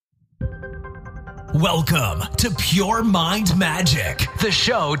Welcome to Pure Mind Magic, the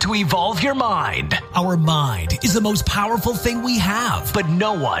show to evolve your mind. Our mind is the most powerful thing we have, but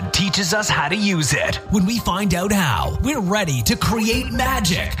no one teaches us how to use it. When we find out how, we're ready to create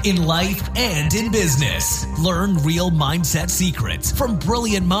magic in life and in business. Learn real mindset secrets from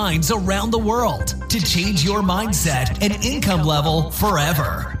brilliant minds around the world to change your mindset and income level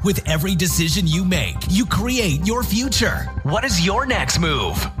forever. With every decision you make, you create your future. What is your next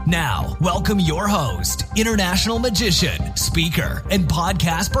move? Now, welcome your host, international magician, speaker, and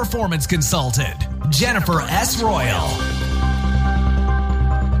podcast performance consultant, Jennifer S. Royal.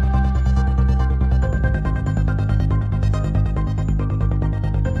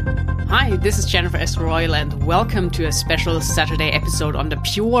 Hi, this is Jennifer S. Royal, and welcome to a special Saturday episode on the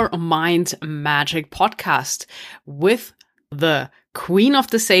Pure Mind Magic podcast with the Queen of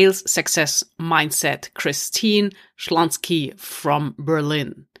the Sales Success Mindset, Christine Schlonski from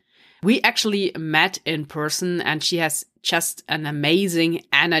Berlin. We actually met in person, and she has just an amazing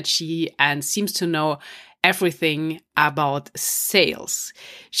energy and seems to know everything about sales.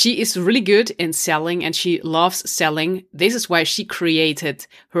 She is really good in selling and she loves selling. This is why she created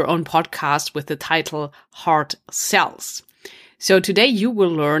her own podcast with the title Hard Sells. So today you will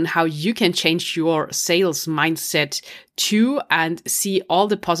learn how you can change your sales mindset too and see all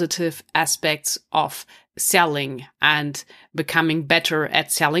the positive aspects of selling and becoming better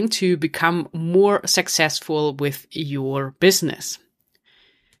at selling to become more successful with your business.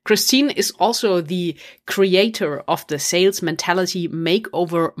 Christine is also the creator of the Sales Mentality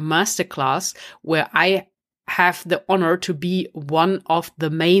Makeover Masterclass, where I have the honor to be one of the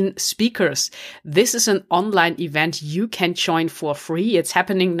main speakers. This is an online event you can join for free. It's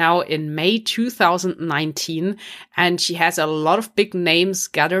happening now in May 2019, and she has a lot of big names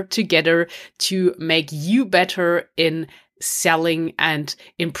gathered together to make you better in selling and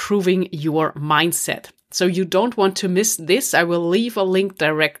improving your mindset. So you don't want to miss this. I will leave a link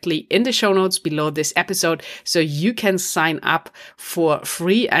directly in the show notes below this episode so you can sign up for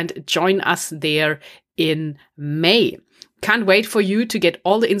free and join us there in May. Can't wait for you to get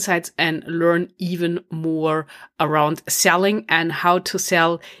all the insights and learn even more around selling and how to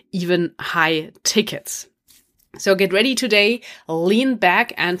sell even high tickets. So get ready today, lean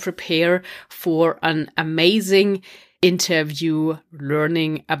back and prepare for an amazing interview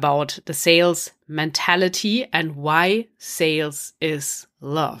learning about the sales mentality and why sales is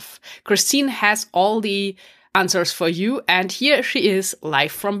love. Christine has all the answers for you, and here she is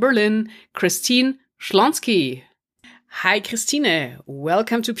live from Berlin, Christine Schlonski. Hi, Christine.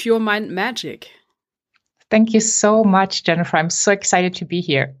 Welcome to Pure Mind Magic. Thank you so much, Jennifer. I'm so excited to be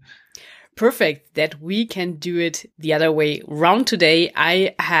here. Perfect that we can do it the other way round today.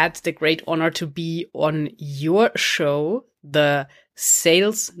 I had the great honor to be on your show, the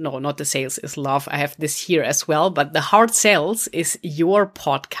Sales, no, not the Sales is Love. I have this here as well, but the Hard Sales is your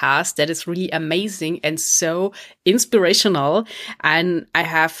podcast that is really amazing and so inspirational. And I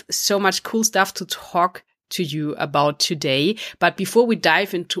have so much cool stuff to talk to you about today. But before we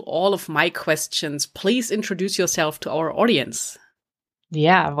dive into all of my questions, please introduce yourself to our audience.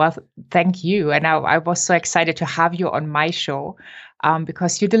 Yeah, well, thank you. And I was so excited to have you on my show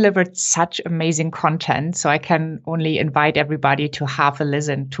because you delivered such amazing content. So I can only invite everybody to have a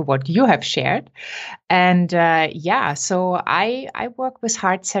listen to what you have shared. And so I work with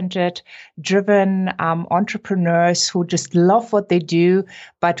heart-centered, driven entrepreneurs who just love what they do,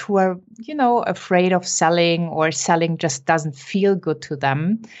 but who are, afraid of selling, or selling just doesn't feel good to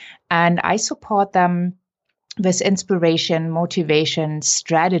them. And I support them with inspiration, motivation,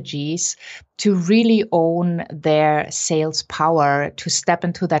 strategies to really own their sales power, to step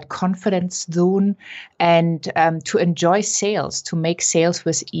into that confidence zone and to enjoy sales, to make sales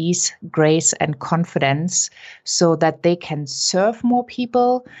with ease, grace, and confidence so that they can serve more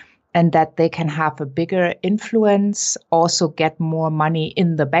people and that they can have a bigger influence, also get more money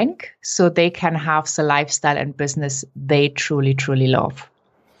in the bank so they can have the lifestyle and business they truly, truly love.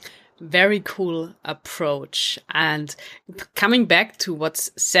 Very cool approach. And coming back to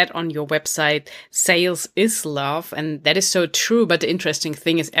what's said on your website, sales is love. And that is so true. But the interesting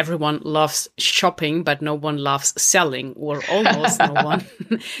thing is everyone loves shopping, but no one loves selling, or almost no one.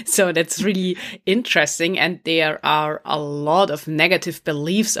 So that's really interesting. And there are a lot of negative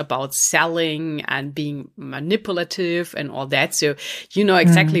beliefs about selling and being manipulative and all that. So you know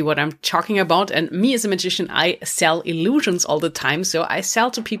exactly what I'm talking about. And me as a magician, I sell illusions all the time. So I sell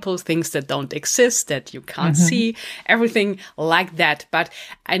to people things that don't exist, that you can't see, everything like that. But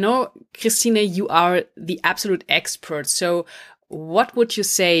I know, Christine, you are the absolute expert. So what would you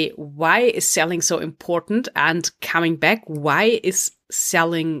say? Why is selling so important? And coming back, why is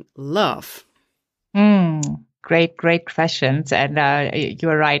selling love? Great questions. And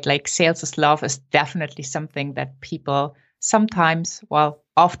you're right. Like sales is love is definitely something that people sometimes, well,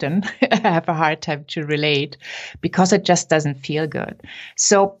 often have a hard time to relate because it just doesn't feel good.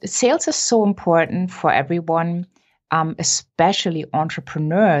 So sales is so important for everyone, especially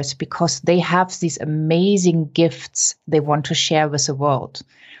entrepreneurs, because they have these amazing gifts they want to share with the world.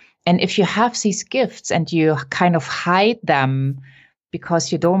 And if you have these gifts and you kind of hide them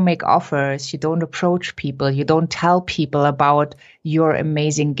because you don't make offers, you don't approach people, you don't tell people about your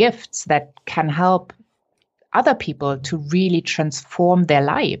amazing gifts that can help other people to really transform their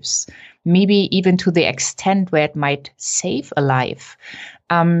lives, maybe even to the extent where it might save a life.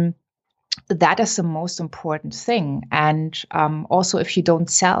 That is the most important thing. And also, if you don't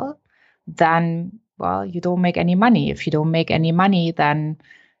sell, then, well, you don't make any money. If you don't make any money, then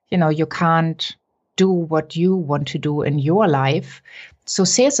you can't do what you want to do in your life. So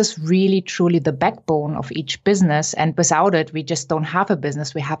sales is really, truly the backbone of each business. And without it, we just don't have a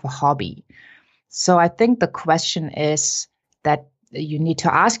business. We have a hobby. So I think the question is that you need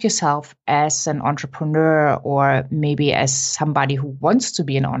to ask yourself as an entrepreneur, or maybe as somebody who wants to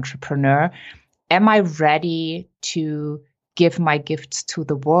be an entrepreneur, am I ready to give my gifts to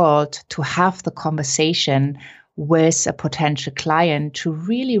the world, to have the conversation with a potential client, to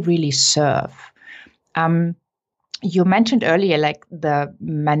really, really serve? You mentioned earlier, like the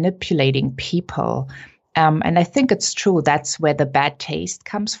manipulating people. And I think it's true. That's where the bad taste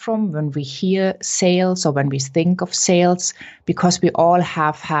comes from when we hear sales or when we think of sales, because we all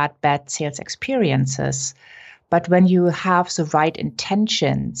have had bad sales experiences. But when you have the right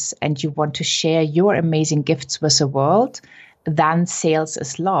intentions and you want to share your amazing gifts with the world, then sales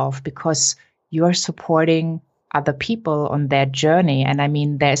is love, because you're supporting other people on their journey. And I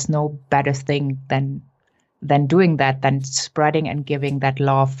mean, there's no better thing than doing that, than spreading and giving that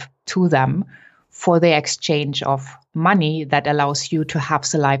love to them for the exchange of money that allows you to have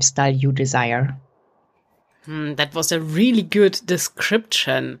the lifestyle you desire. That was a really good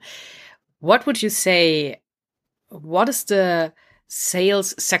description. What would you say? What is the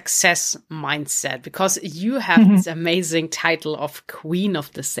sales success mindset? Because you have this amazing title of Queen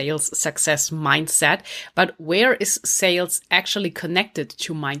of the Sales Success Mindset, but where is sales actually connected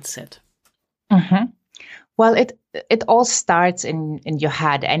to mindset? Well, it all starts in your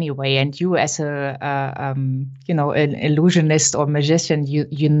head anyway, and you as an illusionist or magician,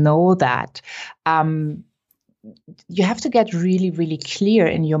 you know that. You have to get really, really clear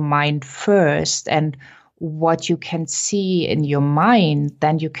in your mind first, and what you can see in your mind,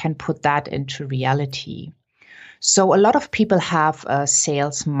 then you can put that into reality. So a lot of people have a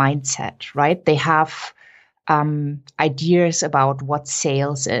sales mindset, right? They have ideas about what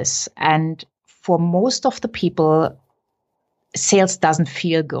sales is. And for most of the people, sales doesn't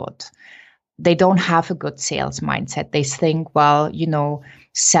feel good. They don't have a good sales mindset. They think, well,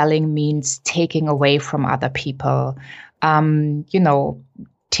 selling means taking away from other people,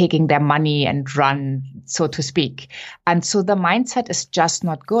 taking their money and run, so to speak. And so the mindset is just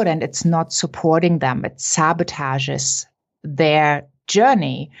not good, and it's not supporting them. It sabotages their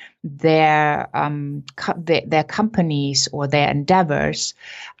journey, their companies or their endeavors.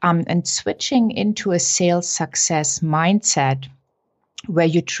 And switching into a sales success mindset where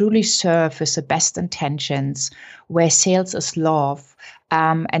you truly serve with the best intentions, where sales is love,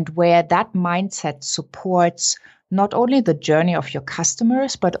 and where that mindset supports not only the journey of your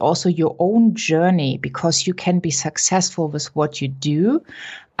customers, but also your own journey, because you can be successful with what you do.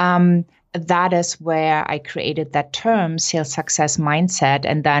 That is where I created that term, sales success mindset.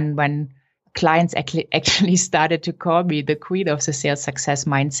 And then when clients actually started to call me the queen of the sales success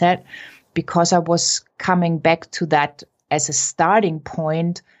mindset, because I was coming back to that as a starting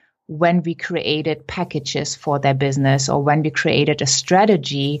point when we created packages for their business, or when we created a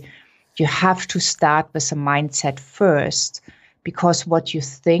strategy. You have to start with a mindset first, because what you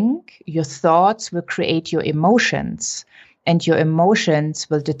think, your thoughts will create your emotions, and your emotions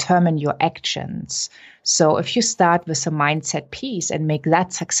will determine your actions. So if you start with a mindset piece and make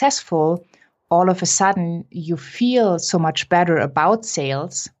that successful, all of a sudden you feel so much better about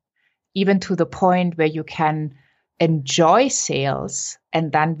sales, even to the point where you can enjoy sales.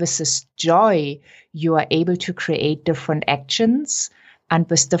 And then with this joy, you are able to create different actions. And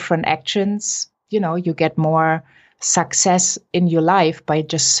with different actions, you get more success in your life by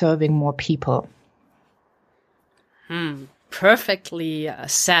just serving more people. Perfectly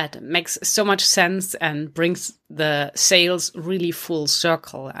said. Makes so much sense and brings the sales really full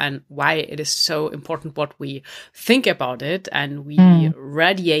circle and why it is so important what we think about it, and we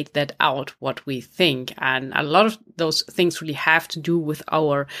radiate that out what we think. And a lot of those things really have to do with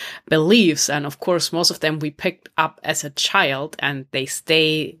our beliefs. And of course, most of them we picked up as a child, and they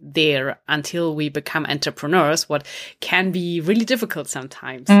stay there until we become entrepreneurs, what can be really difficult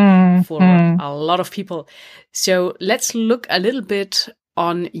sometimes for a lot of people. So let's look a little bit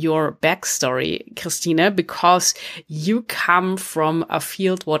on your backstory, Christine, because you come from a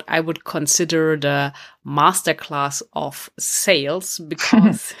field what I would consider the masterclass of sales,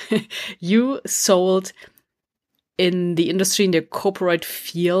 because you sold in the industry, in the corporate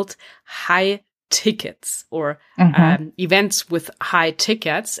field, high tickets or events with high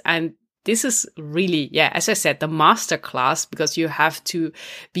tickets. And this is really, as I said, the masterclass, because you have to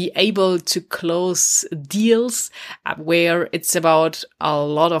be able to close deals where it's about a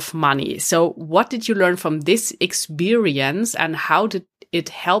lot of money. So what did you learn from this experience, and how did it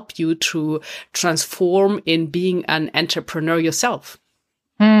help you to transform in being an entrepreneur yourself?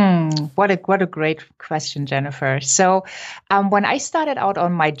 What a great question, Jennifer. So when I started out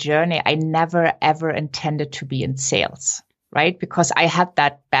on my journey, I never, ever intended to be in sales. Right? Because I had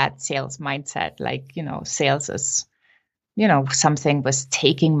that bad sales mindset, like, sales is, something with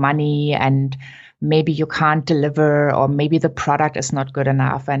taking money, and maybe you can't deliver, or maybe the product is not good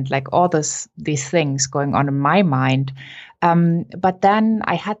enough, and like all these things going on in my mind. But then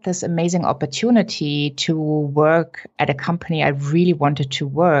I had this amazing opportunity to work at a company I really wanted to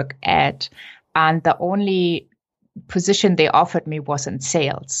work at. And the only position they offered me was in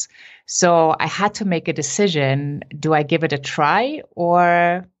sales. So I had to make a decision. Do I give it a try,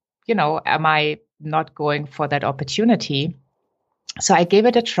 or, am I not going for that opportunity? So I gave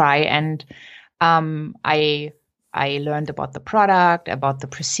it a try, and I learned about the product, about the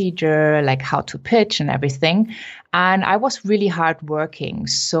procedure, like how to pitch and everything. And I was really hardworking.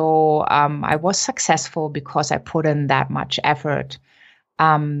 So I was successful because I put in that much effort.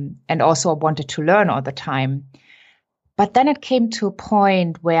 And also I wanted to learn all the time. But then it came to a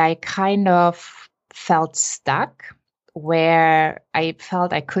point where I kind of felt stuck, where I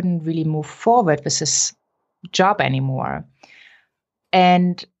felt I couldn't really move forward with this job anymore.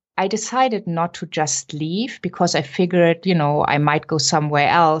 And I decided not to just leave, because I figured, I might go somewhere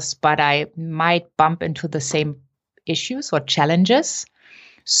else, but I might bump into the same issues or challenges.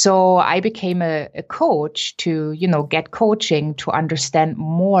 So I became a coach to, get coaching to understand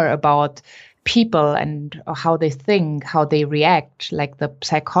more about people and how they think, how they react, like the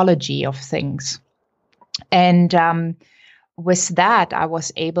psychology of things. And with that, I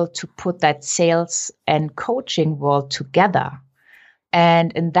was able to put that sales and coaching world together.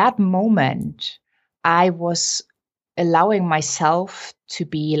 And in that moment, I was allowing myself to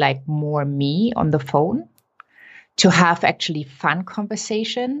be like more me on the phone, to have actually fun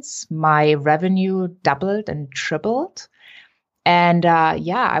conversations. My revenue doubled and tripled. And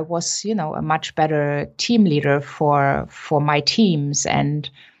I was, a much better team leader for my teams, and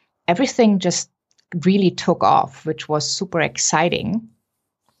everything just really took off, which was super exciting.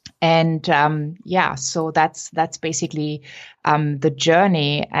 And so that's basically the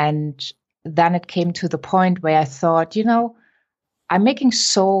journey. And then it came to the point where I thought, I'm making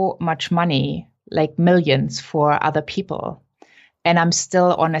so much money, like millions for other people, and I'm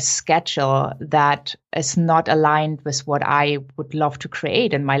still on a schedule that is not aligned with what I would love to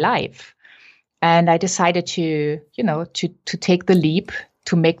create in my life. And I decided to take the leap,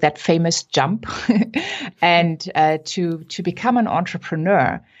 to make that famous jump, and to become an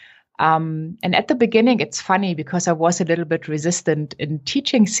entrepreneur. And at the beginning, it's funny because I was a little bit resistant in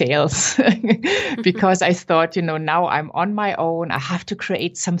teaching sales because I thought, now I'm on my own. I have to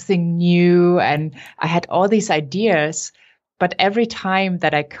create something new. And I had all these ideas. But every time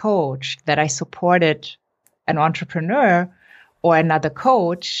that I coached, that I supported an entrepreneur or another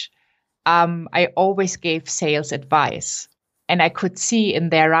coach, I always gave sales advice. And I could see in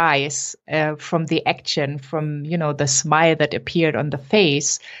their eyes, from the action, from, the smile that appeared on the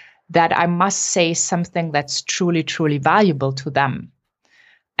face, that I must say something that's truly, truly valuable to them.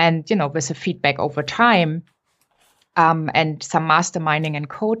 And, with the feedback over time, and some masterminding and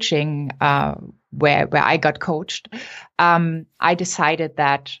coaching, where I got coached, I decided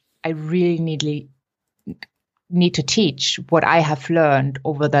that I really need to teach what I have learned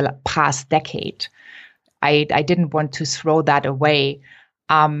over the past decade. I didn't want to throw that away,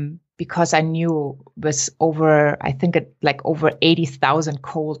 because I knew with over 80,000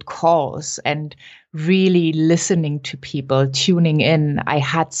 cold calls and really listening to people, tuning in, I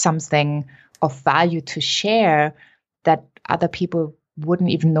had something of value to share that other people wouldn't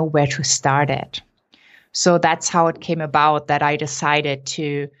even know where to start at. So that's how it came about that I decided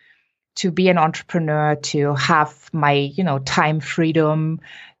to be an entrepreneur, to have my, time freedom,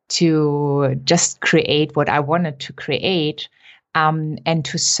 to just create what I wanted to create, and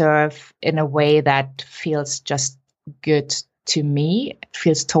to serve in a way that feels just good to me, it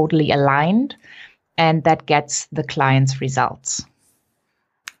feels totally aligned, and that gets the client's results.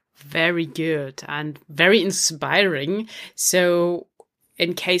 Very good and very inspiring. So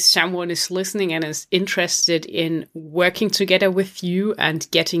in case someone is listening and is interested in working together with you and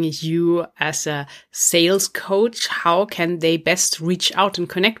getting you as a sales coach, how can they best reach out and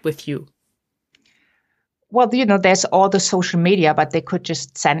connect with you? Well, there's all the social media, but they could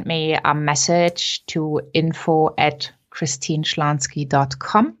just send me a message to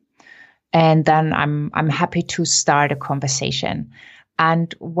info@christineschlansky.com. And then I'm happy to start a conversation.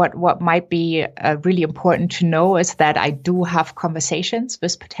 And what might be really important to know is that I do have conversations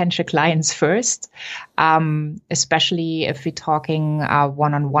with potential clients first, especially if we're talking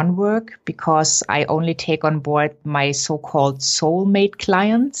one-on-one work, because I only take on board my so-called soulmate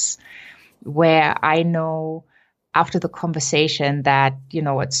clients, where I know after the conversation that,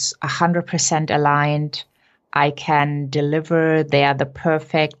 it's 100% aligned. I can deliver. They are the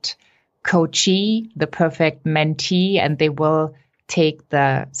perfect coachee, the perfect mentee, and they will take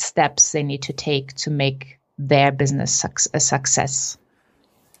the steps they need to take to make their business a success.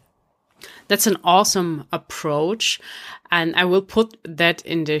 That's an awesome approach. And I will put that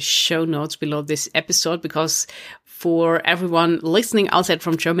in the show notes below this episode, because for everyone listening outside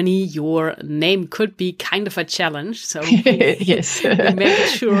from Germany, your name could be kind of a challenge. So yes, make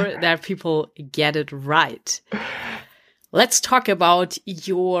sure that people get it right. Let's talk about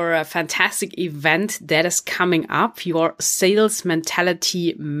your fantastic event that is coming up, your Sales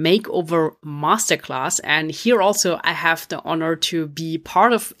Mentality Makeover Masterclass. And here also I have the honor to be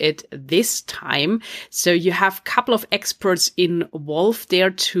part of it this time. So you have a couple of experts involved there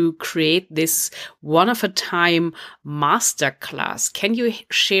to create this one-of-a-time masterclass. Can you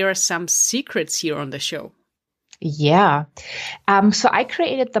share some secrets here on the show? Yeah. So I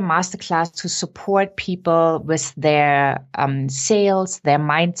created the masterclass to support people with their sales, their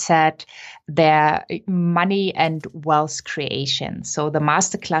mindset, their money and wealth creation. So the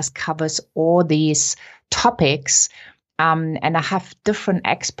masterclass covers all these topics. And I have different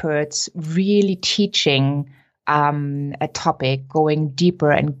experts really teaching a topic, going deeper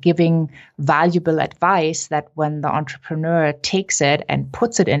and giving valuable advice that when the entrepreneur takes it and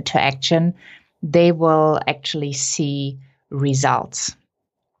puts it into action, they will actually see results.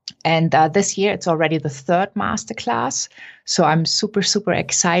 And this year, it's already the third masterclass. So I'm super, super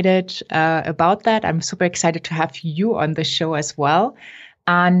excited about that. I'm super excited to have you on the show as well.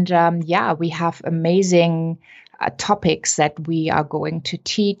 And we have amazing topics that we are going to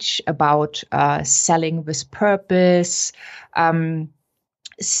teach about selling with purpose,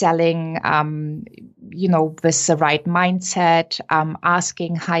 selling, with the right mindset,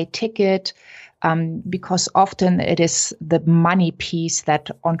 asking high ticket, because often it is the money piece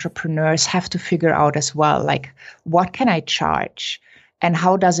that entrepreneurs have to figure out as well. Like, what can I charge? And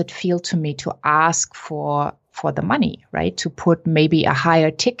how does it feel to me to ask for the money, right? To put maybe a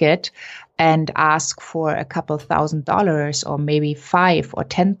higher ticket and ask for a couple $1,000 or maybe 5 or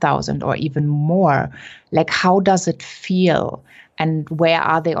 10,000 or even more. Like, how does it feel? And where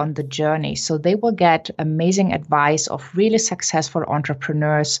are they on the journey? So they will get amazing advice of really successful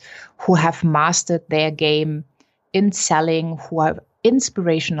entrepreneurs who have mastered their game in selling, who have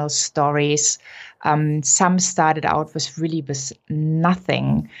inspirational stories. Some started out with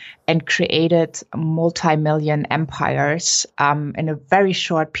nothing and created multi-million empires in a very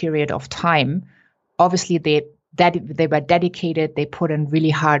short period of time. Obviously, they were dedicated. They put in really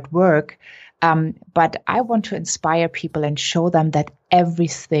hard work. But I want to inspire people and show them that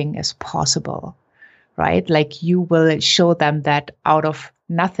everything is possible, right? Like, you will show them that out of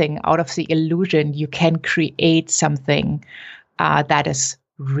nothing, out of the illusion, you can create something that is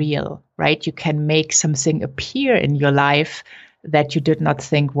real, right? You can make something appear in your life that you did not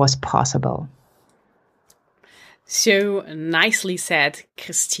think was possible. So nicely said,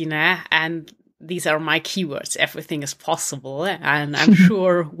 Christina. And these are my keywords. Everything is possible. And I'm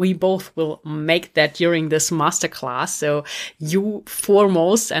sure we both will make that during this masterclass. So you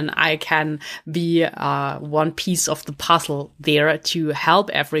foremost, and I can be one piece of the puzzle there to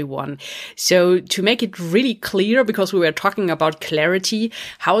help everyone. So to make it really clear, because we were talking about clarity,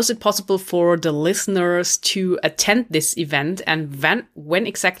 how is it possible for the listeners to attend this event, and when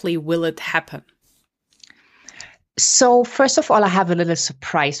exactly will it happen? So first of all, I have a little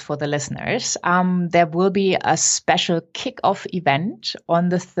surprise for the listeners. There will be a special kickoff event on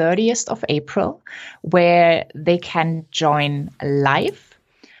the 30th of April where they can join live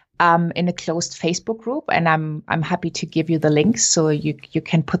in a closed Facebook group. And I'm happy to give you the links so you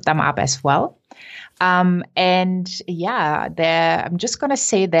can put them up as well. And yeah, I'm just going to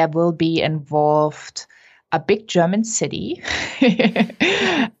say there will be involved a big German city,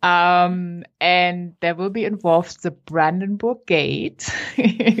 and there will be involved the Brandenburg Gate.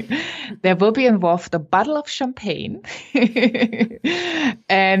 There will be involved a bottle of champagne.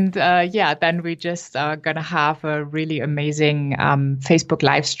 And then we just are going to have a really amazing Facebook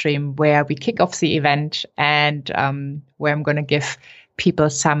live stream where we kick off the event and where I'm going to give people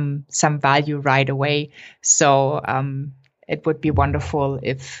some value right away. So it would be wonderful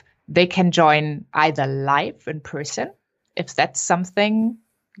if they can join either live in person, if that's something,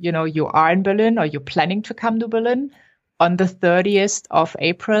 you are in Berlin or you're planning to come to Berlin. On the 30th of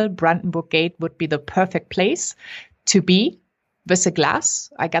April, Brandenburg Gate would be the perfect place to be with a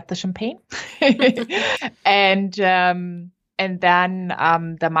glass. I got the champagne. And then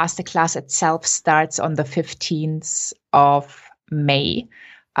the masterclass itself starts on the 15th of May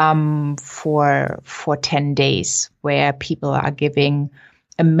for 10 days, where people are giving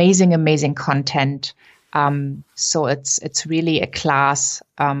amazing content. So it's really a class,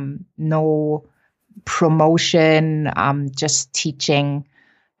 no promotion, just teaching.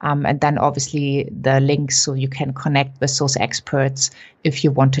 And then obviously the links so you can connect with those experts if you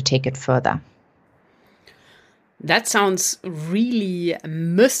want to take it further. That sounds really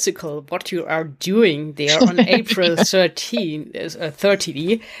mystical, what you are doing there on April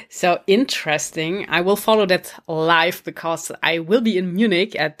 30. So interesting. I will follow that live because I will be in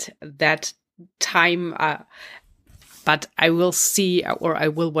Munich at that time. But I will see or I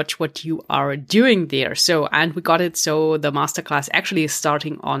will watch what you are doing there. So, and we got it. So the masterclass actually is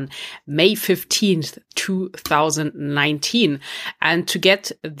starting on May 15th, 2019. And to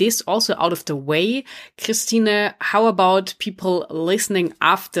get this also out of the way, Christine, how about people listening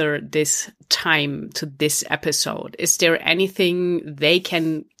after this time to this episode? Is there anything they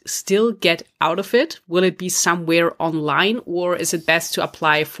can still get out of it? Will it be somewhere online, or is it best to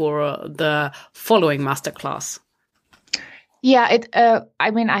apply for the following masterclass? Yeah,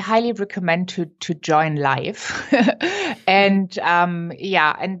 I highly recommend to join live. And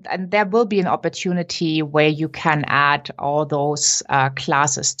and there will be an opportunity where you can add all those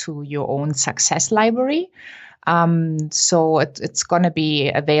classes to your own success library. So it's going to be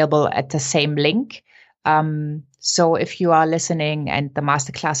available at the same link. So if you are listening and the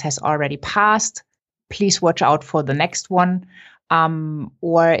masterclass has already passed, please watch out for the next one.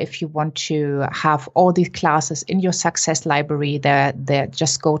 Or if you want to have all these classes in your success library, there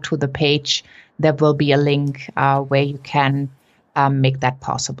just go to the page. There will be a link where you can make that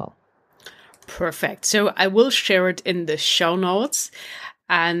possible. Perfect. So I will share it in the show notes.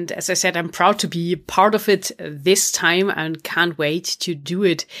 And as I said, I'm proud to be part of it this time and can't wait to do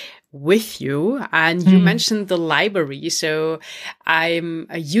it with you. And you mentioned the library. So I'm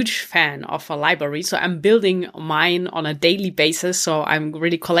a huge fan of a library. So I'm building mine on a daily basis. So I'm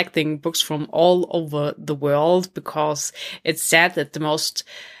really collecting books from all over the world because it's said that the most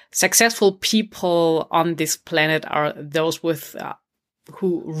successful people on this planet are those with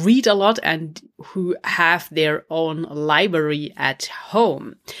who read a lot and who have their own library at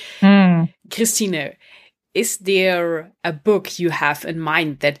home. Christine, is there a book you have in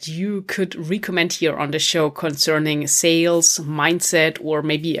mind that you could recommend here on the show concerning sales, mindset, or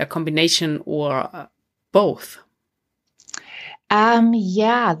maybe a combination or both?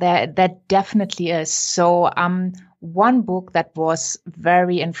 There definitely is. So one book that was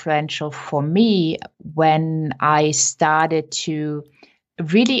very influential for me when I started to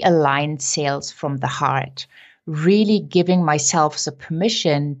really align sales from the heart, really giving myself the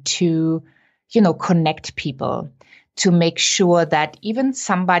permission to connect people, to make sure that even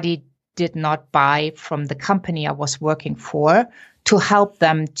somebody did not buy from the company I was working for, to help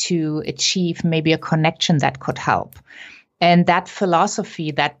them to achieve maybe a connection that could help. And that philosophy,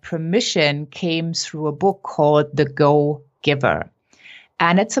 that permission came through a book called The Go Giver.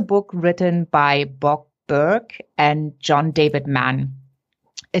 And it's a book written by Bob Burg and John David Mann.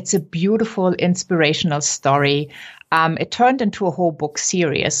 It's a beautiful, inspirational story. It turned into a whole book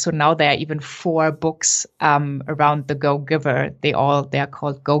series. So now there are even 4 books around the Go Giver. They're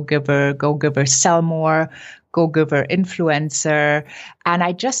called Go Giver, Go Giver Sell More, Go Giver Influencer. And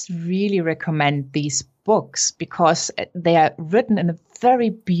I just really recommend these books because they are written in a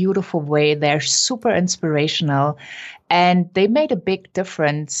very beautiful way. They're super inspirational, and they made a big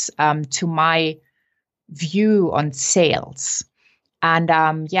difference to my view on sales. And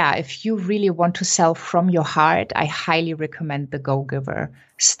if you really want to sell from your heart, I highly recommend the Go Giver.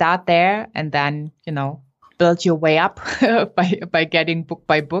 Start there and then, build your way up by getting book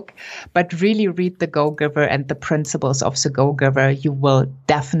by book, but really read the Go Giver and the principles of the Go Giver. You will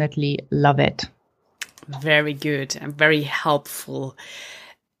definitely love it. Very good and very helpful.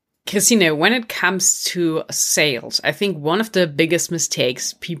 Christine, when it comes to sales, I think one of the biggest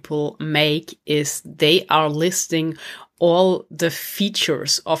mistakes people make is they are listing all the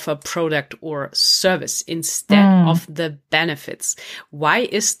features of a product or service instead of the benefits. Why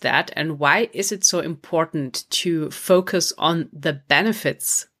is that? And why is it so important to focus on the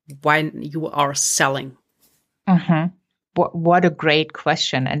benefits when you are selling? What a great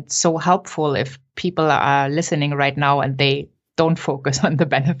question, and so helpful if people are listening right now and they don't focus on the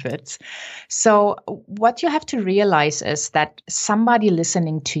benefits. So what you have to realize is that somebody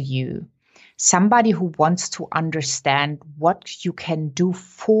listening to you, somebody who wants to understand what you can do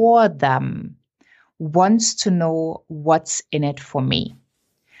for them, wants to know what's in it for me,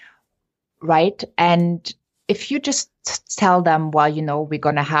 right? And if you just tell them, well, we're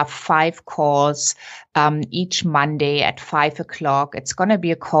going to have 5 calls each Monday at 5:00. It's going to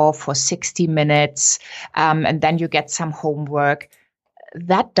be a call for 60 minutes. And then you get some homework.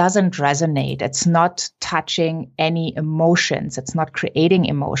 That doesn't resonate. It's not touching any emotions. It's not creating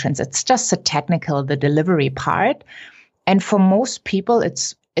emotions. It's just the delivery part. And for most people,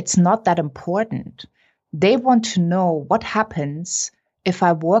 it's not that important. They want to know what happens if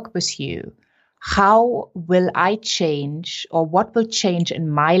I work with you. How will I change, or what will change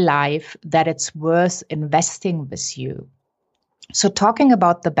in my life that it's worth investing with you? So talking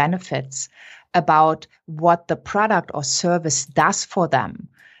about the benefits, about what the product or service does for them,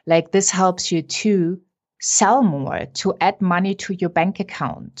 like this helps you to sell more, to add money to your bank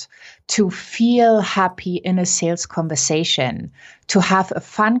account, to feel happy in a sales conversation, to have a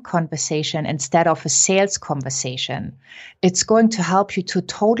fun conversation instead of a sales conversation. It's going to help you to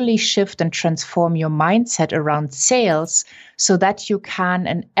totally shift and transform your mindset around sales so that you can,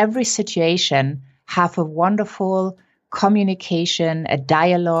 in every situation, have a wonderful communication, a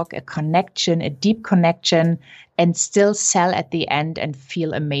dialogue, a connection, a deep connection, and still sell at the end and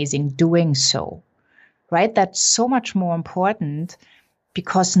feel amazing doing so. Right? That's so much more important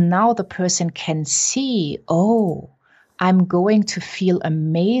because now the person can see, oh, I'm going to feel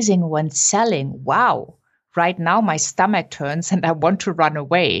amazing when selling. Wow. Right now my stomach turns and I want to run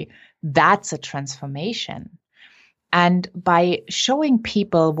away. That's a transformation. And by showing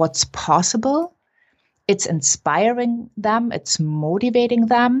people what's possible, it's inspiring them, it's motivating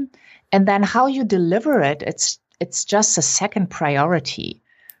them. And then how you deliver it, it's just a second priority.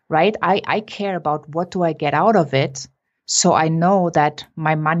 Right? I care about what do I get out of it, so I know that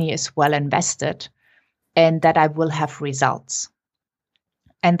my money is well invested and that I will have results.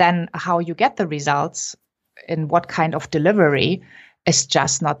 And then how you get the results in what kind of delivery is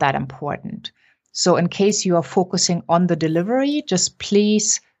just not that important. So in case you are focusing on the delivery, just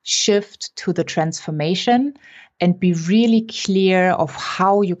please shift to the transformation and be really clear of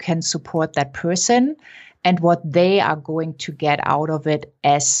how you can support that person and what they are going to get out of it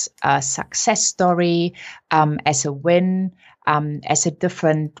as a success story, as a win, as a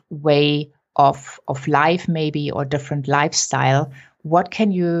different way of life maybe, or different lifestyle. What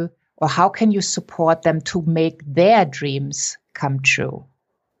can you, or how can you support them to make their dreams come true?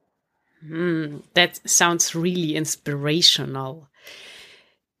 That sounds really inspirational.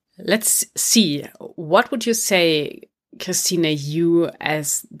 Let's see. What would you say, Christine, you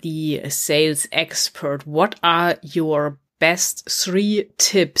as the sales expert, what are your best 3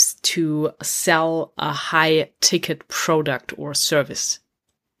 tips to sell a high ticket product or service?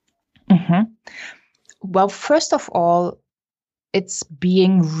 Well, first of all, it's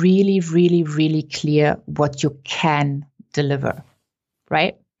being really, really, really clear what you can deliver,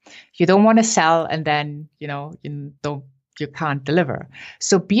 right? You don't want to sell and then, you can't deliver.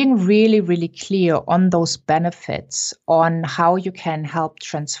 So being really, really clear on those benefits, on how you can help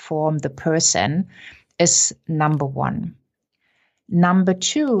transform the person is number 1. Number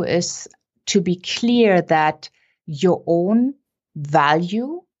 2 is to be clear that your own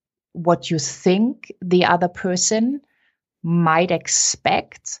value, what you think the other person might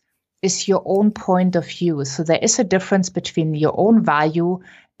expect, is your own point of view. So there is a difference between your own value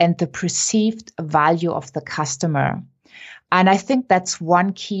and the perceived value of the customer. And I think that's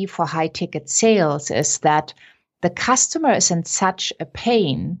one key for high ticket sales, is that the customer is in such a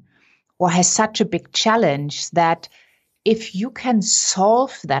pain or has such a big challenge that if you can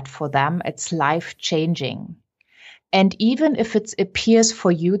solve that for them, it's life changing. And even if it appears for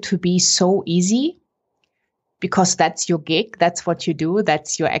you to be so easy, because that's your gig. That's what you do.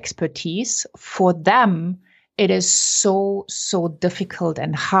 That's your expertise. For them, it is so, so difficult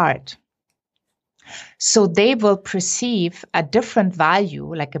and hard. So they will perceive a different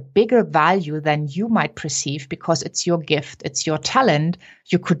value, like a bigger value than you might perceive, because it's your gift, it's your talent.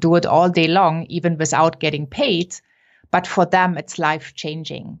 You could do it all day long, even without getting paid. But for them, it's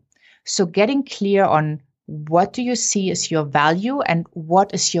life-changing. So getting clear on what do you see as your value and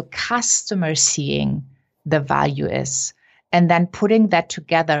what is your customer seeing the value is. And then putting that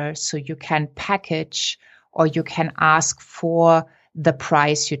together so you can package or you can ask for the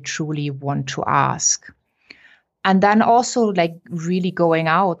price you truly want to ask. And then also like really going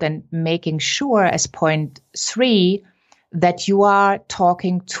out and making sure as point 3 that you are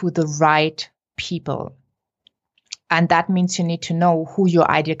talking to the right people. And that means you need to know who your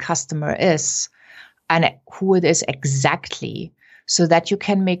ideal customer is and who it is exactly, so that you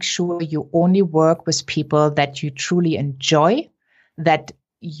can make sure you only work with people that you truly enjoy, that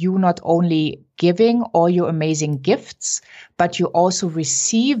you not only giving all your amazing gifts, but you also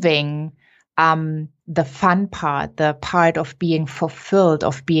receiving the fun part, the part of being fulfilled,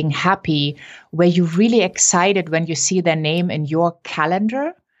 of being happy, where you're really excited when you see their name in your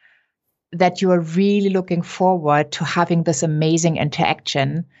calendar, that you are really looking forward to having this amazing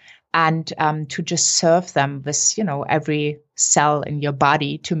interaction and to just serve them with, every cell in your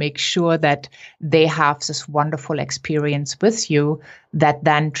body to make sure that they have this wonderful experience with you that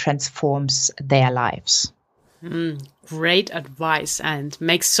then transforms their lives. Great advice, and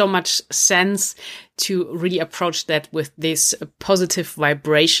makes so much sense to really approach that with these positive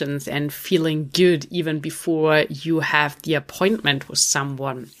vibrations and feeling good even before you have the appointment with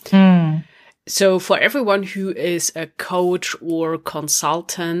someone. So for everyone who is a coach or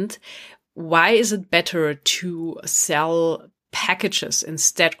consultant, why is it better to sell packages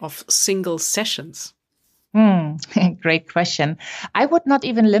instead of single sessions? Great question. I would not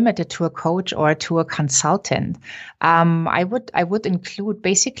even limit it to a coach or to a consultant. I would include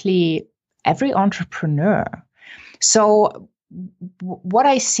basically every entrepreneur. So what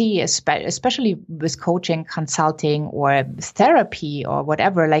I see, especially with coaching, consulting, or therapy or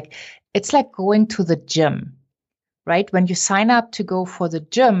whatever, like it's like going to the gym, right? When you sign up to go for the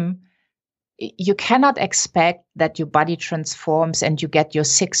gym, you cannot expect that your body transforms and you get your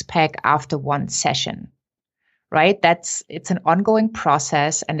 6-pack after one session, right? It's an ongoing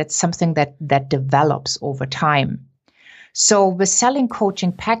process, and it's something that develops over time. So with selling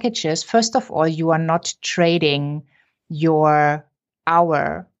coaching packages, first of all, you are not trading your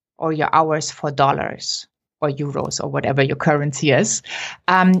hour or your hours for dollars or euros or whatever your currency is.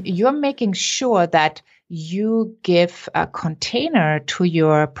 You're making sure that you give a container to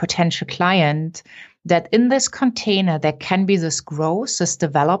your potential client, that in this container, there can be this growth, this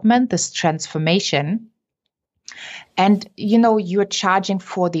development, this transformation. And, you're charging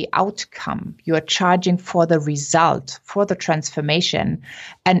for the outcome. You're charging for the result, for the transformation,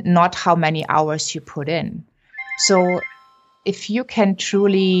 and not how many hours you put in. So if you can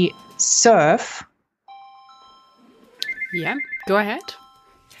truly serve. Yeah, go ahead.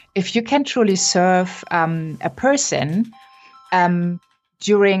 If you can truly serve a person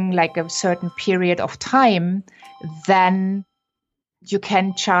during like a certain period of time, then you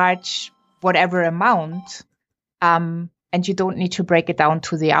can charge whatever amount, and you don't need to break it down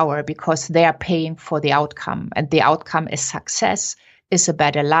to the hour, because they are paying for the outcome, and the outcome is success, is a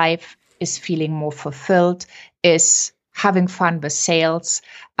better life, is feeling more fulfilled, is having fun with sales.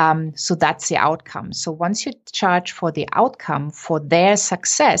 So that's the outcome. So once you charge for the outcome, for their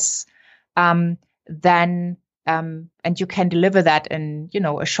success, then and you can deliver that in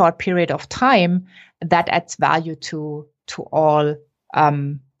a short period of time, that adds value to all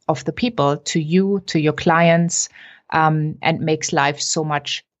of the people, to you, to your clients, and makes life so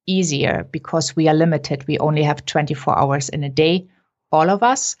much easier, because we are limited. We only have 24 hours in a day, all of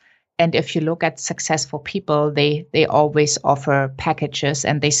us. And if you look at successful people, they always offer packages,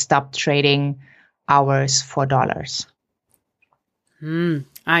 and they stop trading hours for dollars.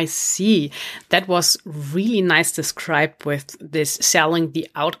 I see. That was really nice described with this selling the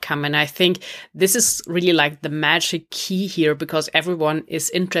outcome. And I think this is really like the magic key here, because everyone is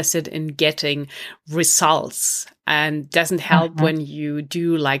interested in getting results, and doesn't help when you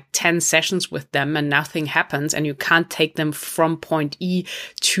do like 10 sessions with them and nothing happens, and you can't take them from point E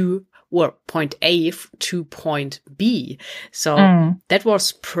to point A to point B. So that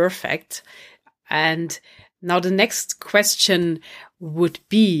was perfect. And now the next question would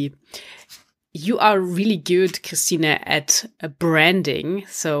be, you are really good, Christine, at branding.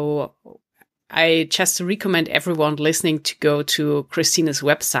 So I just recommend everyone listening to go to Christina's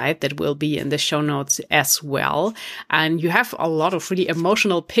website that will be in the show notes as well. And you have a lot of really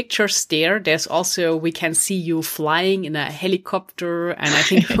emotional pictures there. There's also, we can see you flying in a helicopter, and I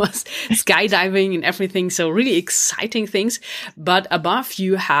think it was skydiving and everything. So really exciting things. But above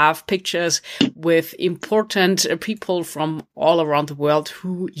you have pictures with important people from all around the world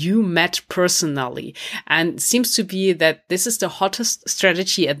who you met personally. And it seems to be that this is the hottest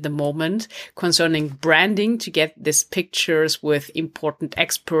strategy at the moment concerning branding, to get these pictures with important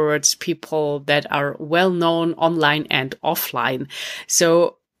experts, people that are well known online and offline.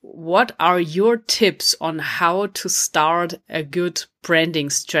 So what are your tips on how to start a good branding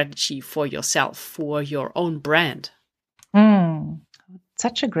strategy for yourself, for your own brand?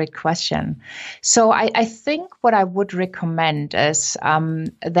 Such a great question. So I think what I would recommend is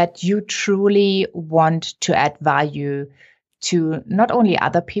that you truly want to add value to not only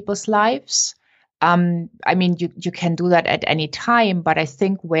other people's lives. I mean, you can do that at any time, but I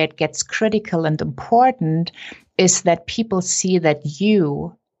think where it gets critical and important is that people see that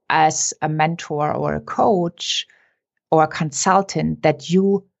you, as a mentor or a coach or a consultant, that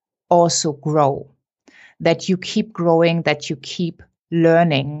you also grow, that you keep growing, that you keep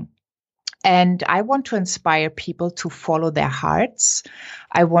learning. And I want to inspire people to follow their hearts.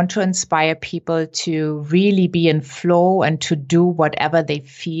 I want to inspire people to really be in flow and to do whatever they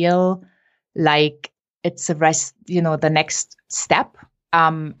feel like it's the next step.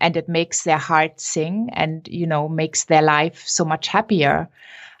 And it makes their heart sing and, makes their life so much happier.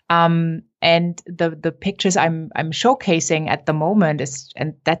 And the pictures I'm showcasing at the moment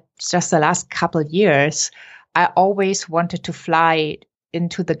and that's just the last couple of years, I always wanted to fly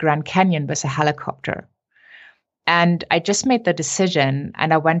into the Grand Canyon with a helicopter. And I just made the decision,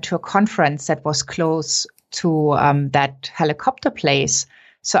 and I went to a conference that was close to that helicopter place.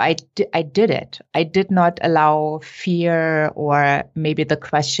 So I did it. I did not allow fear or maybe the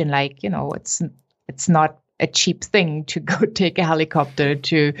question like, it's not a cheap thing to go take a helicopter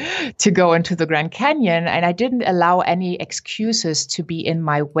to go into the Grand Canyon. And I didn't allow any excuses to be in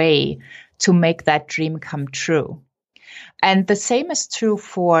my way to make that dream come true. And the same is true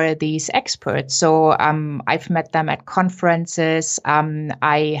for these experts. So I've met them at conferences.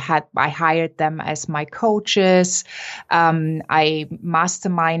 I hired them as my coaches. I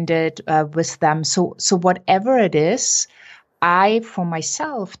masterminded with them. So whatever it is, I, for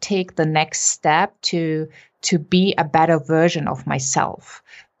myself, take the next step to be a better version of myself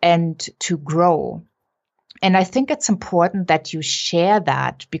and to grow. And I think it's important that you share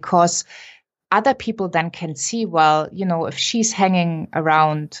that, because other people then can see, well, if she's hanging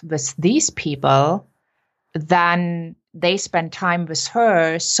around with these people, then they spend time with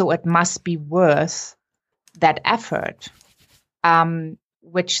her, so it must be worth that effort,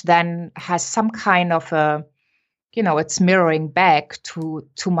 which then has some kind of a, it's mirroring back to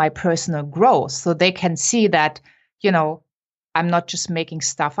my personal growth. So they can see that, I'm not just making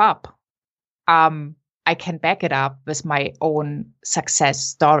stuff up. I can back it up with my own success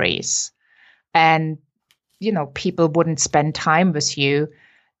stories. And, people wouldn't spend time with you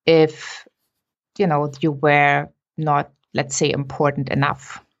if, you were not, let's say, important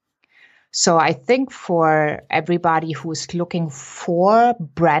enough. So I think for everybody who's looking for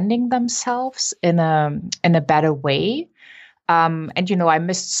branding themselves in a better way, and, I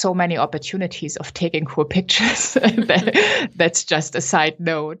missed so many opportunities of taking cool pictures. That's just a side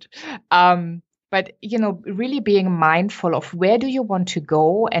note. But, really being mindful of where do you want to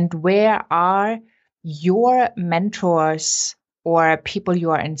go and where are your mentors or people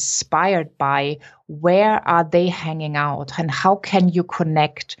you are inspired by, where are they hanging out and how can you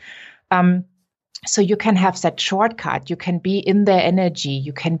connect? So you can have that shortcut. You can be in their energy.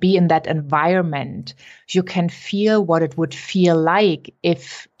 You can be in that environment. You can feel what it would feel like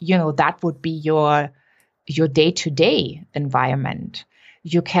if, that would be your day-to-day environment.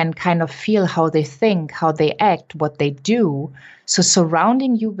 You can kind of feel how they think, how they act, what they do. So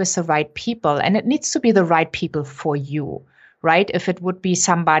surrounding you with the right people, and it needs to be the right people for you, right? If it would be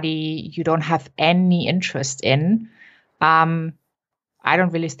somebody you don't have any interest in, I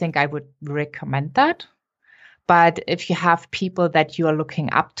don't really think I would recommend that. But if you have people that you are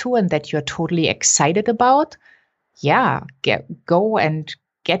looking up to and that you're totally excited about, go and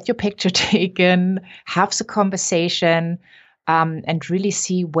get your picture taken, have the conversation, and really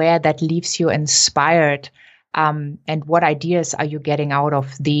see where that leaves you inspired, and what ideas are you getting out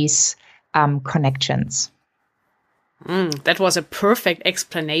of these connections. That was a perfect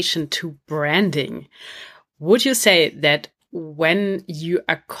explanation to branding. Would you say that when you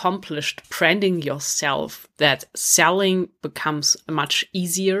accomplished branding yourself, that selling becomes much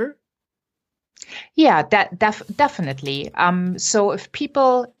easier? Yeah, that definitely. So if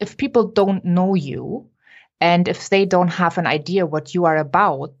people don't know you, and if they don't have an idea what you are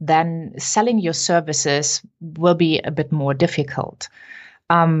about, then selling your services will be a bit more difficult.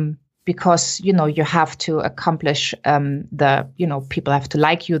 Because, you have to accomplish people have to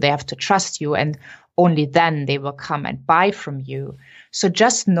like you, they have to trust you, and only then they will come and buy from you. So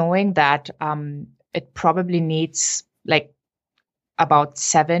just knowing that it probably needs like about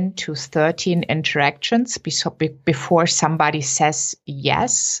 7 to 13 interactions before somebody says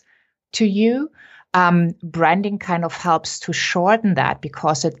yes to you. Branding kind of helps to shorten that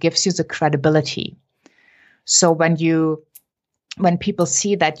because it gives you the credibility. So when people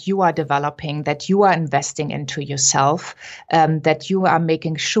see that you are developing, that you are investing into yourself, that you are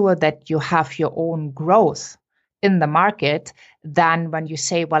making sure that you have your own growth in the market, then when you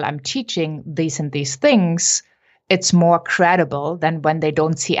say, well, I'm teaching these and these things, it's more credible than when they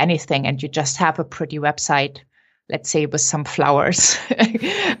don't see anything and you just have a pretty website, let's say with some flowers,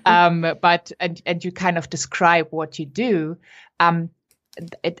 but you kind of describe what you do.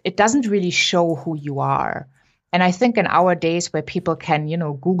 It doesn't really show who you are. And I think in our days where people can,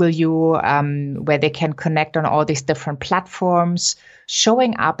 Google you, where they can connect on all these different platforms,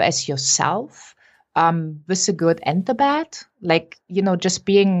 showing up as yourself, with the good and the bad, like, just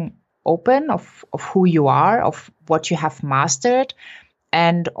being open of who you are, of what you have mastered,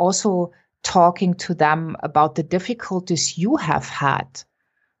 and also talking to them about the difficulties you have had,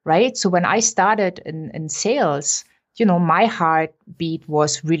 right? So when I started in sales, my heartbeat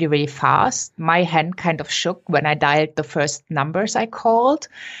was really, really fast. My hand kind of shook when I dialed the first numbers I called.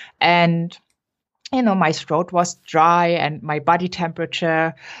 And, my throat was dry and my body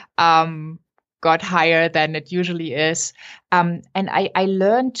temperature got higher than it usually is. And I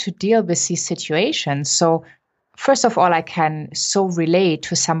learned to deal with these situations. So first of all, I can so relate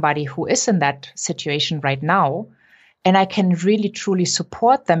to somebody who is in that situation right now. And I can really, truly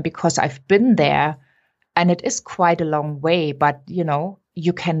support them because I've been there. And it is quite a long way, but,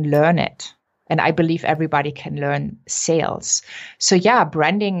 you can learn it. And I believe everybody can learn sales. So yeah,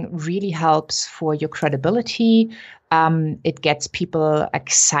 branding really helps for your credibility. It gets people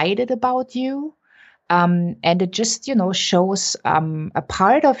excited about you. And it just, shows a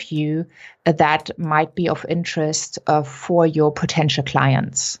part of you that might be of interest for your potential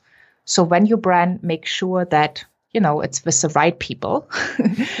clients. So when you brand, make sure that it's with the right people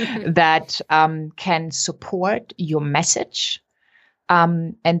that can support your message,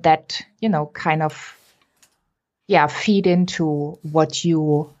 and that, kind of, feed into what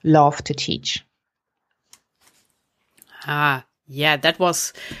you love to teach. Yeah, that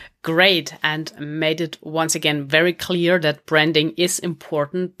was great and made it once again very clear that branding is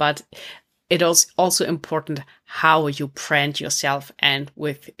important, but it is also important how you brand yourself and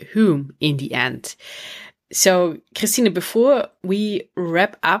with whom in the end. So, Christine, before we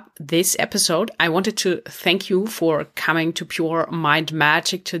wrap up this episode, I wanted to thank you for coming to Pure Mind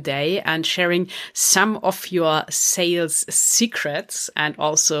Magic today and sharing some of your sales secrets and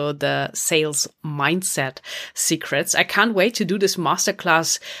also the sales mindset secrets. I can't wait to do this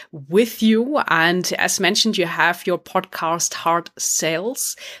masterclass with you. And as mentioned, you have your podcast, Hard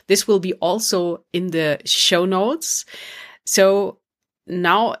Sales. This will be also in the show notes. So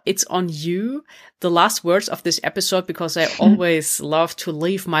now it's on you, the last words of this episode, because I always love to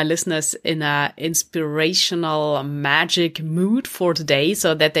leave my listeners in an inspirational magic mood for today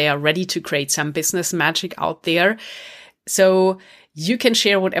so that they are ready to create some business magic out there. So you can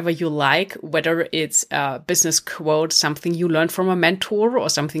share whatever you like, whether it's a business quote, something you learned from a mentor or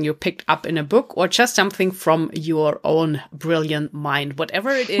something you picked up in a book, or just something from your own brilliant mind. Whatever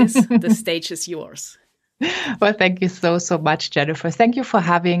it is, the stage is yours. Well, thank you so much, Jennifer. Thank you for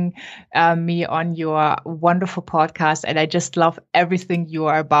having me on your wonderful podcast. And I just love everything you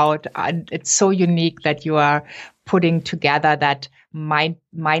are about. And it's so unique that you are putting together that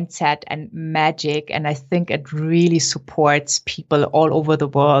mindset and magic. And I think it really supports people all over the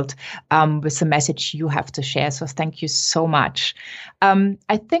world with the message you have to share. So thank you so much.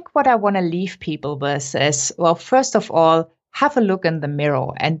 I think what I want to leave people with is, well, first of all, have a look in the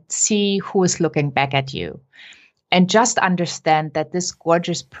mirror and see who is looking back at you. And just understand that this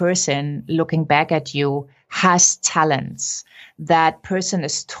gorgeous person looking back at you has talents. That person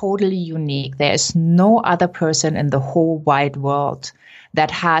is totally unique. There is no other person in the whole wide world that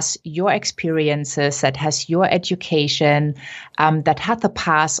has your experiences, that has your education, that had the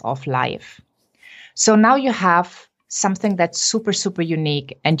path of life. So now you have something that's super, super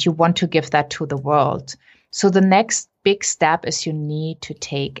unique and you want to give that to the world. So the next big step is you need to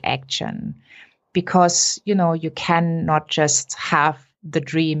take action, because, you cannot just have the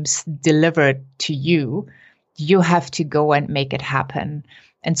dreams delivered to you. You have to go and make it happen.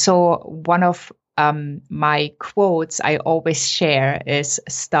 And so one of my quotes I always share is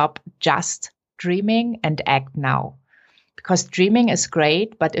stop just dreaming and act now. Because dreaming is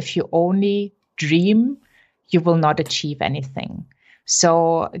great, but if you only dream, you will not achieve anything.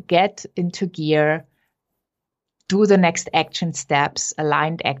 So get into gear, do the next action steps,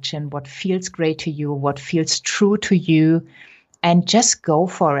 aligned action, what feels great to you, what feels true to you, and just go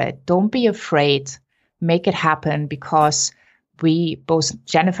for it. Don't be afraid. Make it happen, because we both,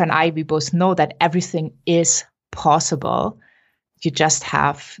 Jennifer and I, we both know that everything is possible. You just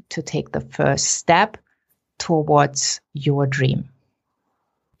have to take the first step towards your dream.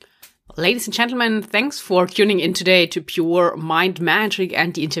 Ladies and gentlemen, thanks for tuning in today to Pure Mind Magic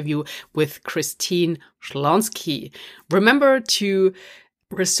and the interview with Christine Schlonski. Remember to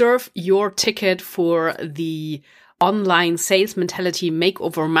reserve your ticket for the Online Sales Mentality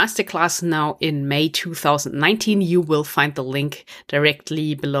Makeover Masterclass now in May 2019. You will find the link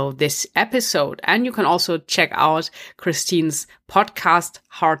directly below this episode. And you can also check out Christine's podcast,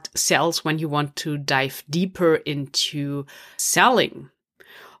 Hard Sells, when you want to dive deeper into selling.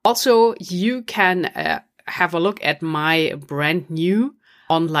 Also, you can have a look at my brand new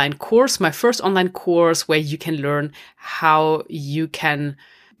online course, my first online course, where you can learn how you can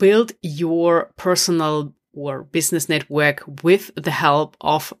build your personal or business network with the help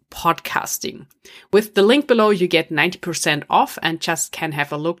of podcasting. With the link below, you get 90% off and just can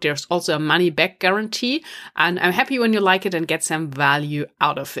have a look. There's also a money back guarantee, and I'm happy when you like it and get some value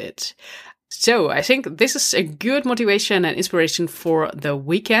out of it. So I think this is a good motivation and inspiration for the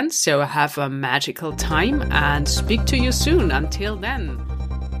weekend. So have a magical time and speak to you soon. Until then,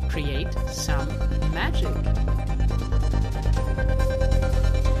 create some magic.